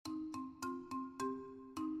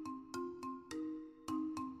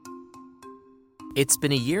It's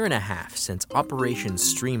been a year and a half since Operation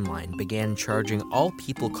Streamline began charging all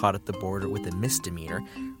people caught at the border with a misdemeanor,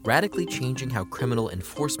 radically changing how criminal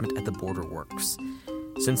enforcement at the border works.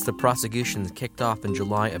 Since the prosecutions kicked off in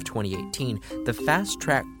July of 2018, the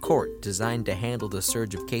fast-track court designed to handle the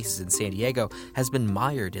surge of cases in San Diego has been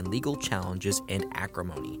mired in legal challenges and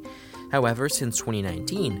acrimony. However, since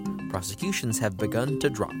 2019, prosecutions have begun to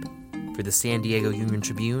drop. For the San Diego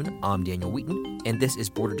Union-Tribune, I'm Daniel Wheaton, and this is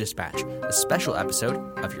Border Dispatch, a special episode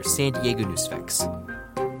of your San Diego News Fix.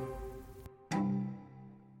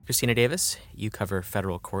 Christina Davis, you cover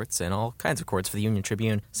federal courts and all kinds of courts for the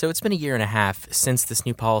Union-Tribune. So it's been a year and a half since this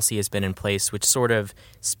new policy has been in place, which sort of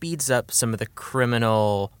speeds up some of the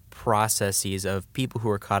criminal processes of people who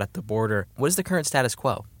are caught at the border. What is the current status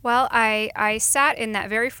quo? Well, I sat in that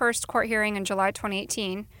very first court hearing in July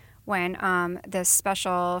 2018 when this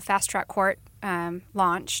special fast-track court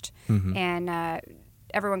launched, and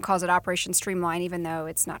everyone calls it Operation Streamline, even though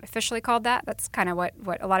it's not officially called that. That's kind of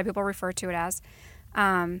what a lot of people refer to it as.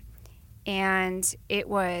 And it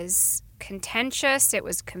was contentious, it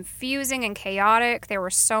was confusing and chaotic. There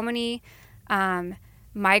were so many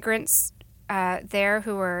migrants there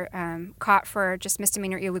who were caught for just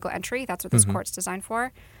misdemeanor illegal entry. That's what this court's designed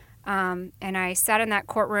for. And I sat in that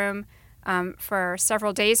courtroom for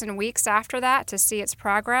several days and weeks after that to see its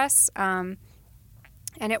progress. And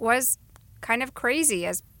it was kind of crazy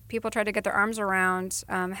as people tried to get their arms around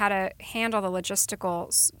how to handle the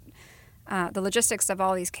logistics of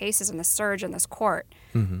all these cases and the surge in this court.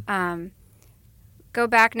 Go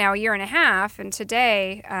back now a year and a half, and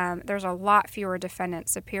today there's a lot fewer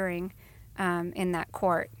defendants appearing in that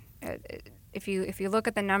court. If you look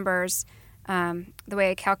at the numbers, the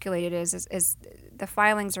way I calculate it is the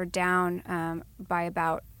filings are down by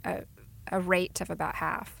about a rate of about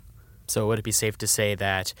half. So would it be safe to say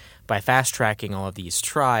that by fast-tracking all of these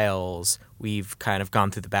trials, we've kind of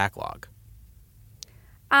gone through the backlog?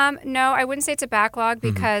 No, I wouldn't say it's a backlog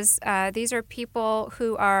because these are people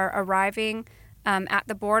who are arriving at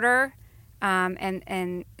the border,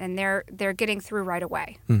 and they're getting through right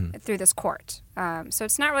away through this court. So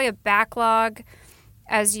it's not really a backlog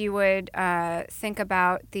as you would think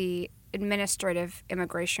about the administrative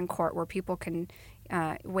immigration court, where people can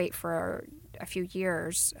wait for a few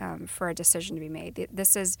years for a decision to be made.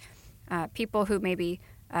 This is people who maybe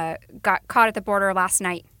got caught at the border last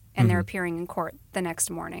night and they're appearing in court the next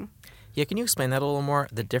morning. Yeah, can you explain that a little more,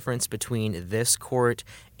 the difference between this court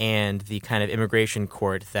and the kind of immigration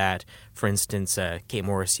court that, for instance, Kate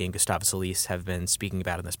Morrissey and Gustavo Solis have been speaking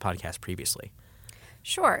about in this podcast previously?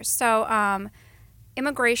 Sure. So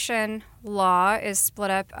immigration law is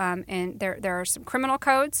split up in there are some criminal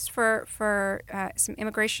codes for some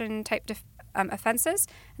immigration type offenses,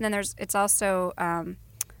 and then it's also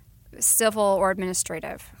civil or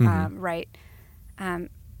administrative, right?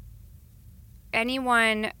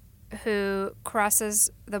 Anyone who crosses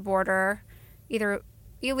the border, either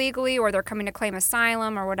illegally or they're coming to claim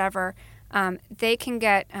asylum or whatever, they can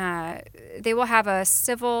get they will have a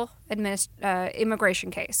civil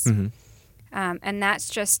immigration case. And that's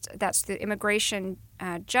the immigration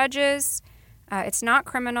judges. It's not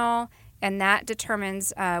criminal, and that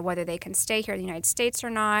determines whether they can stay here in the United States or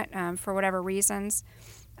not for whatever reasons.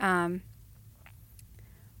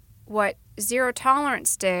 What Zero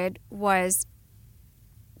Tolerance did was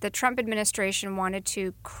the Trump administration wanted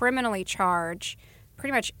to criminally charge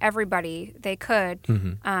pretty much everybody they could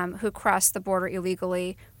who crossed the border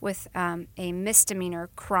illegally with a misdemeanor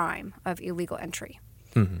crime of illegal entry.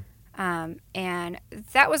 And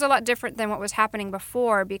that was a lot different than what was happening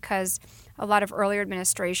before, because a lot of earlier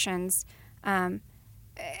administrations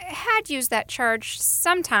had used that charge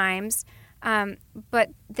sometimes, but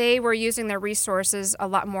they were using their resources a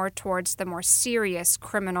lot more towards the more serious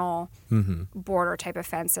criminal border type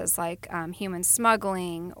offenses like human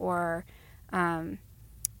smuggling or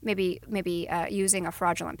maybe using a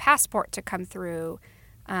fraudulent passport to come through.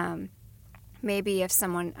 Maybe if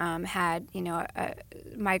someone had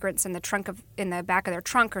migrants in the back of their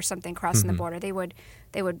trunk or something crossing the border, they would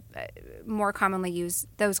more commonly use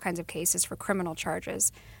those kinds of cases for criminal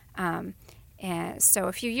charges. And so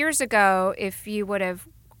a few years ago, if you would have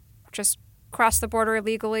just crossed the border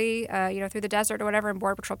illegally, through the desert or whatever, and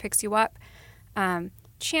Border Patrol picks you up,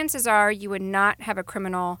 chances are you would not have a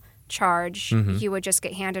criminal charge. You would just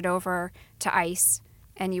get handed over to ICE,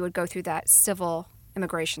 and you would go through that civil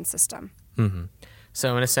immigration system.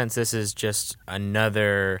 So in a sense, this is just an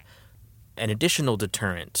additional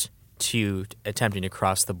deterrent to attempting to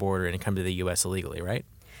cross the border and come to the U.S. illegally, right?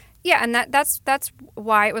 Yeah, and that's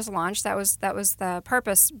why it was launched. That was the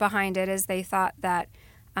purpose behind it. Is they thought that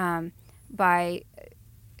by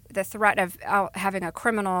the threat of having a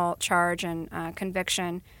criminal charge and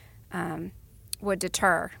conviction would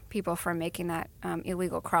deter people from making that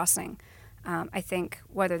illegal crossing. I think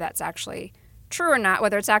whether that's actually true or not,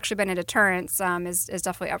 whether it's actually been a deterrence, is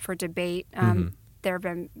definitely up for debate. There have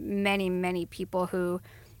been many, many people who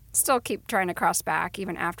still keep trying to cross back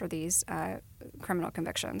even after these criminal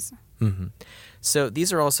convictions. So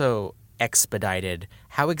these are also expedited.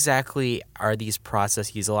 How exactly are these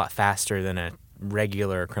processes a lot faster than a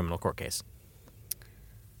regular criminal court case?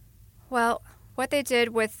 Well, what they did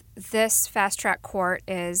with this fast-track court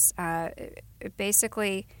is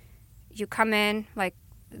basically you come in like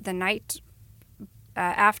the night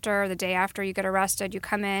after, the day after you get arrested, you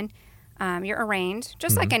come in, you're arraigned,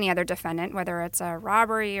 just like any other defendant, whether it's a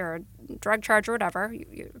robbery or a drug charge or whatever.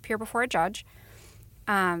 You appear before a judge.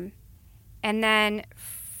 And then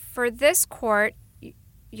for this court,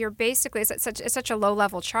 you're basically, it's such a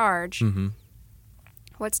low-level charge.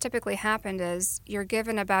 What's typically happened is you're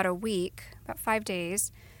given about a week, about 5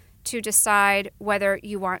 days, to decide whether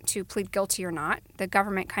you want to plead guilty or not. The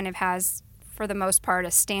government kind of has, for the most part,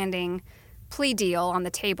 a standing plea deal on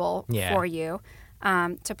the table for you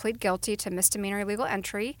to plead guilty to misdemeanor illegal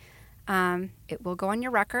entry. It will go on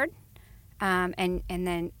your record, and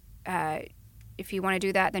then if you want to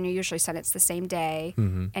do that, then you're usually sentenced the same day,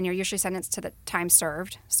 and you're usually sentenced to the time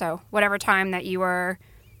served. So whatever time that you were,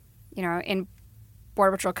 in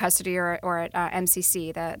Border Patrol custody or at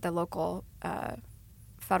MCC, the local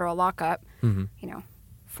federal lockup,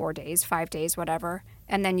 4 days, 5 days, whatever,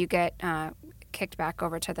 and then you get kicked back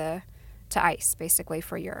over to ICE basically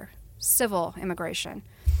for your civil immigration.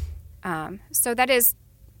 So that is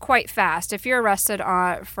quite fast. If you're arrested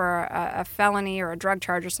for a felony or a drug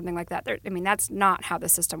charge or something like that, that's not how the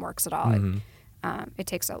system works at all. It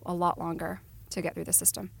takes a lot longer to get through the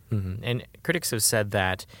system. And critics have said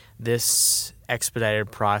that this expedited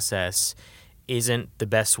process isn't the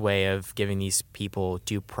best way of giving these people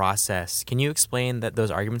due process. Can you explain those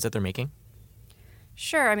arguments that they're making?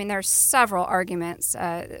 Sure. There's several arguments.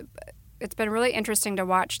 It's been really interesting to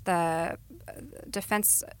watch the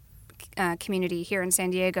defense community here in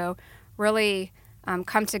San Diego really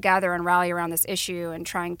come together and rally around this issue and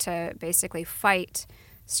trying to basically fight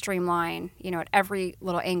Streamline, at every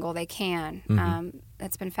little angle they can.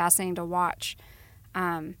 It's been fascinating to watch.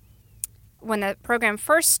 When the program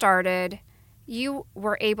first started, you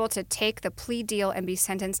were able to take the plea deal and be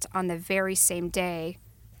sentenced on the very same day,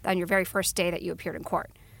 on your very first day that you appeared in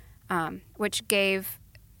court, which gave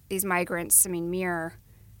these migrants, mere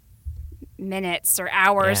minutes or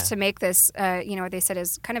hours to make this, what they said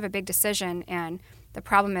is kind of a big decision. And the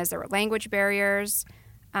problem is there were language barriers,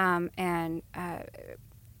 and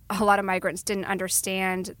a lot of migrants didn't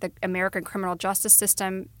understand the American criminal justice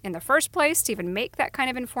system in the first place to even make that kind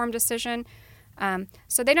of informed decision.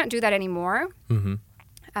 So they don't do that anymore.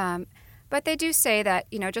 But they do say that,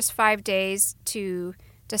 just 5 days to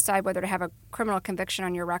decide whether to have a criminal conviction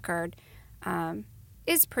on your record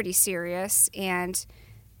is pretty serious. And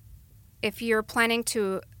if you're planning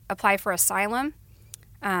to apply for asylum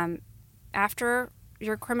after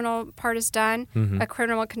your criminal part is done, a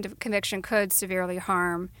criminal conviction could severely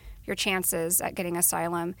harm your chances at getting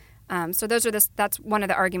asylum. So that's one of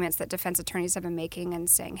the arguments that defense attorneys have been making and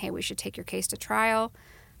saying, hey, we should take your case to trial.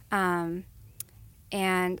 And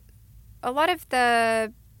a lot of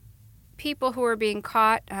the people who are being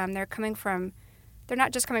caught, they're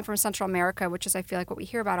not just coming from Central America, which is, I feel like, what we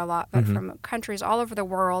hear about a lot, but from countries all over the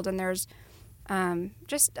world. And there's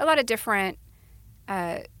just a lot of different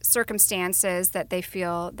circumstances that they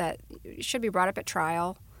feel that should be brought up at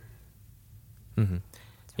trial.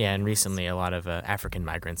 Yeah, and recently a lot of African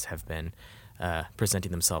migrants have been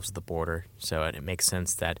presenting themselves at the border, so it makes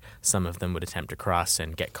sense that some of them would attempt to cross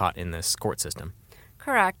and get caught in this court system.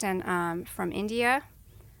 Correct, and from India,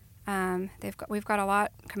 we've got a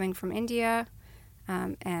lot coming from India,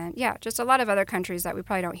 and just a lot of other countries that we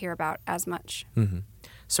probably don't hear about as much.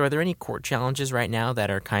 So are there any court challenges right now that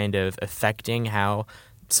are kind of affecting how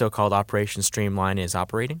so-called Operation Streamline is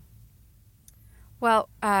operating? Well,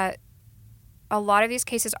 a lot of these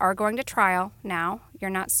cases are going to trial now. You're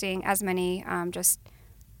not seeing as many just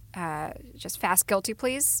fast guilty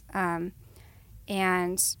pleas. And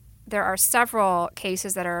there are several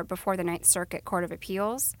cases that are before the Ninth Circuit Court of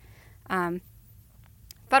Appeals.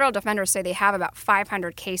 Federal defenders say they have about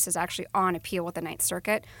 500 cases actually on appeal with the Ninth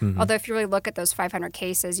Circuit. Although if you really look at those 500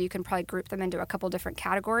 cases, you can probably group them into a couple different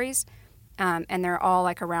categories. And they're all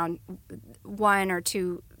like around one or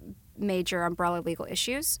two major umbrella legal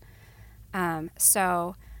issues.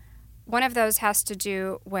 So one of those has to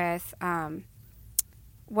do with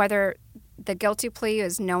whether the guilty plea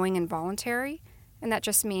is knowing and voluntary. And that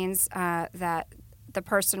just means that the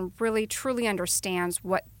person really, truly understands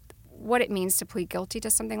what it means to plead guilty to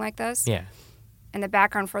something like this. Yeah. And the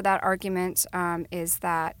background for that argument is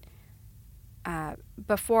that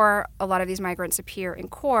before a lot of these migrants appear in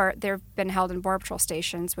court, they've been held in Border Patrol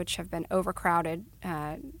stations, which have been overcrowded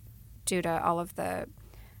due to all of the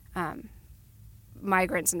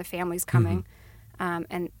migrants and the families coming.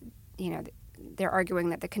 And, they're arguing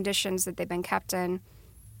that the conditions that they've been kept in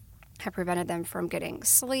have prevented them from getting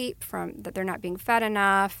sleep, that they're not being fed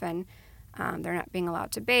enough, and they're not being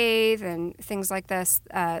allowed to bathe, and things like this,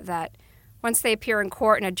 that once they appear in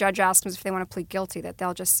court and a judge asks them if they want to plead guilty, that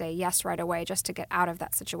they'll just say yes right away just to get out of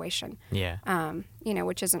that situation. Yeah.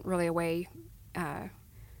 Which isn't really a way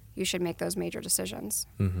you should make those major decisions.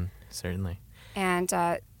 Certainly. And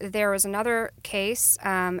there was another case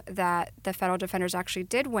that the federal defenders actually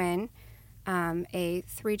did win. A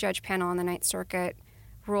 3-judge panel on the Ninth Circuit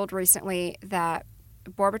ruled recently that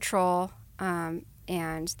Border Patrol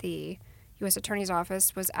and the U.S. Attorney's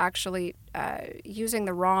Office was actually using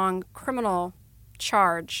the wrong criminal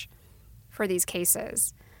charge for these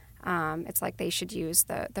cases. It's like they should use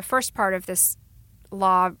the first part of this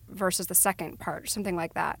law versus the second part, something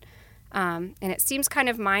like that. And it seems kind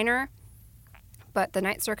of minor, but the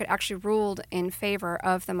Ninth Circuit actually ruled in favor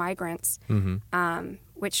of the migrants,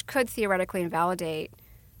 which could theoretically invalidate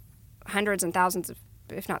hundreds and thousands,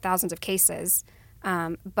 if not thousands, of cases.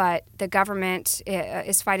 But the government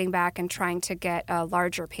is fighting back and trying to get a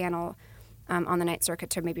larger panel on the Ninth Circuit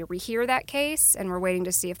to maybe rehear that case, and we're waiting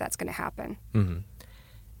to see if that's going to happen.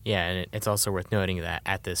 Yeah, and it's also worth noting that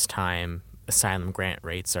at this time, asylum grant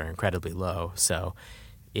rates are incredibly low. So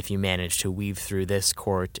if you manage to weave through this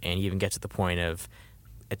court and even get to the point of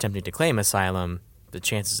attempting to claim asylum, the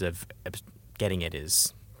chances of getting it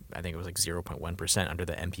is, I think it was like 0.1% under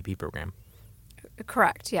the MPP program.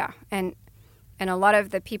 Correct, yeah. And a lot of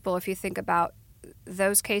the people, if you think about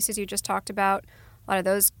those cases you just talked about, a lot of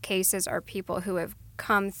those cases are people who have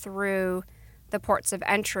come through the ports of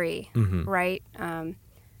entry, right,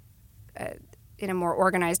 in a more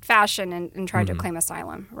organized fashion and tried to claim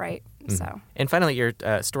asylum, right? So. And finally, your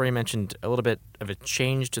story mentioned a little bit of a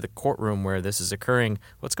change to the courtroom where this is occurring.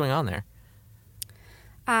 What's going on there?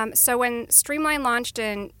 So when Streamline launched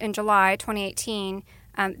in July 2018,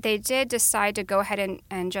 they did decide to go ahead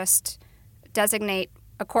and just designate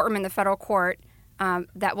a courtroom in the federal court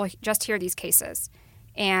that will just hear these cases.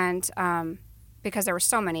 And because there were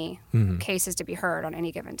so many cases to be heard on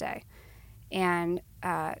any given day. And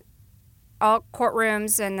all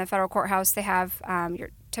courtrooms in the federal courthouse, they have your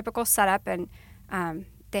typical setup, and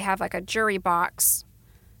they have like a jury box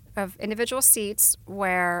of individual seats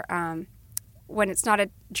where when it's not a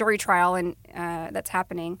jury trial and that's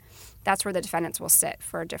happening, that's where the defendants will sit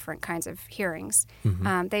for different kinds of hearings.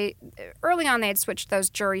 They early on they had switched those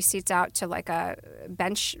jury seats out to like a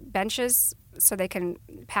benches so they can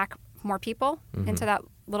pack more people into that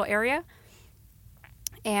little area.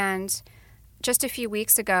 And just a few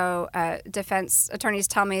weeks ago, defense attorneys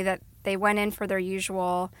tell me that they went in for their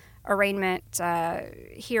usual arraignment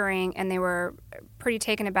hearing, and they were pretty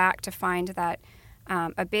taken aback to find that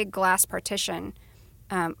a big glass partition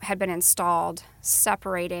had been installed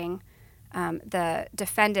separating the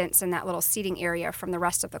defendants in that little seating area from the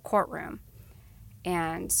rest of the courtroom.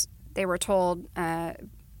 And they were told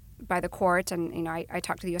by the court, and I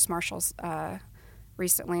talked to the U.S. Marshals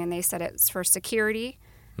recently, and they said it's for security,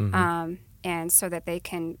 and so that they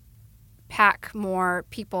can pack more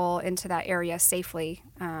people into that area safely,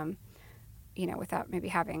 without maybe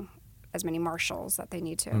having as many marshals that they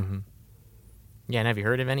need to. Yeah, and have you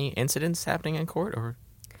heard of any incidents happening in court, or?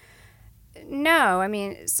 No, I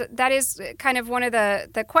mean, so that is kind of one of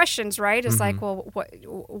the questions, right? Is like, well,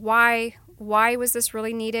 why was this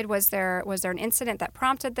really needed? Was there an incident that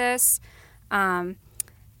prompted this?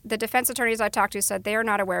 The defense attorneys I talked to said they are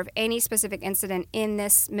not aware of any specific incident in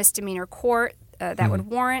this misdemeanor court that would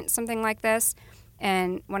warrant something like this.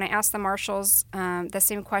 And when I asked the marshals the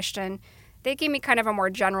same question, they gave me kind of a more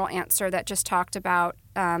general answer that just talked about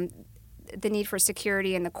the need for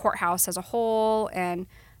security in the courthouse as a whole, and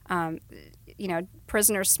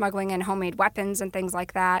prisoners smuggling in homemade weapons and things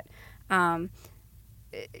like that. But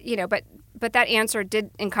that answer did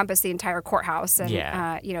encompass the entire courthouse, and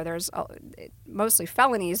there's mostly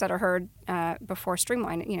felonies that are heard before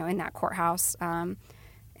Streamline, in that courthouse, and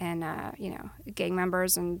gang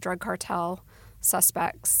members and drug cartel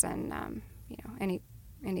suspects, and any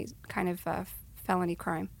kind of felony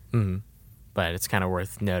crime. But it's kind of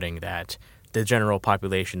worth noting that the general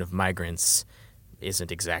population of migrants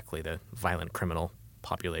isn't exactly the violent criminal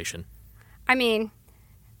population. I mean,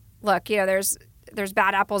 look, there's there's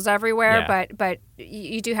bad apples everywhere, Yeah. but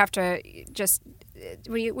you do have to just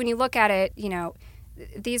when you look at it,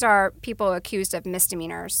 these are people accused of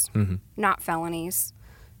misdemeanors, not felonies.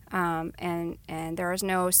 And there is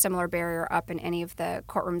no similar barrier up in any of the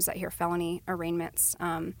courtrooms that hear felony arraignments.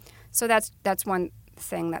 So that's one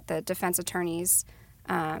thing that the defense attorneys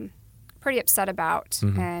pretty upset about,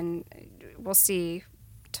 and we'll see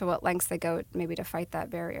to what lengths they go maybe to fight that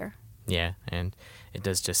barrier. Yeah, and it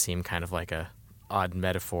does just seem kind of like a odd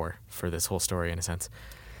metaphor for this whole story in a sense.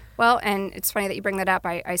 Well, and it's funny that you bring that up.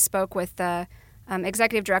 I spoke with the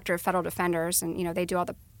executive director of Federal Defenders, and they do all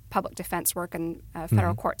the public defense work in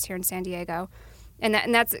federal courts here in San Diego, and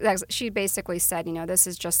that's she basically said, this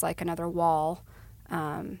is just like another wall,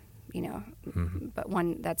 but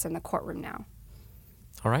one that's in the courtroom now.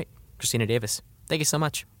 All right, Christina Davis, thank you so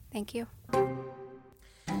much. Thank you.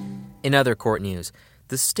 In other court news,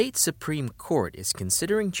 the state Supreme Court is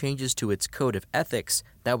considering changes to its code of ethics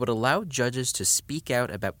that would allow judges to speak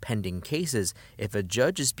out about pending cases if a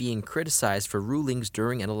judge is being criticized for rulings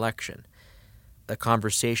during an election. The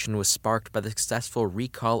conversation was sparked by the successful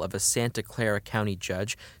recall of a Santa Clara County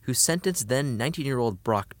judge who sentenced then 19-year-old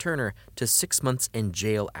Brock Turner to 6 months in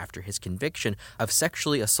jail after his conviction of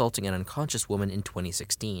sexually assaulting an unconscious woman in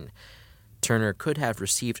 2016. Turner could have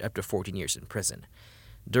received up to 14 years in prison.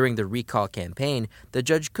 During the recall campaign, the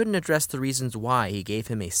judge couldn't address the reasons why he gave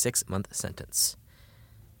him a 6-month sentence.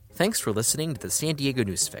 Thanks for listening to the San Diego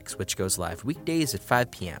News Fix, which goes live weekdays at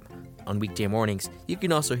 5 p.m. On weekday mornings, you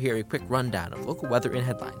can also hear a quick rundown of local weather and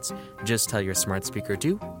headlines. Just tell your smart speaker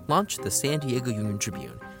to launch the San Diego Union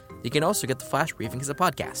Tribune. You can also get the flash briefing as a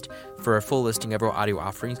podcast. For a full listing of our audio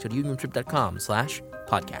offerings, go to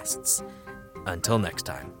uniontrib.com/podcasts. Until next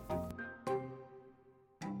time.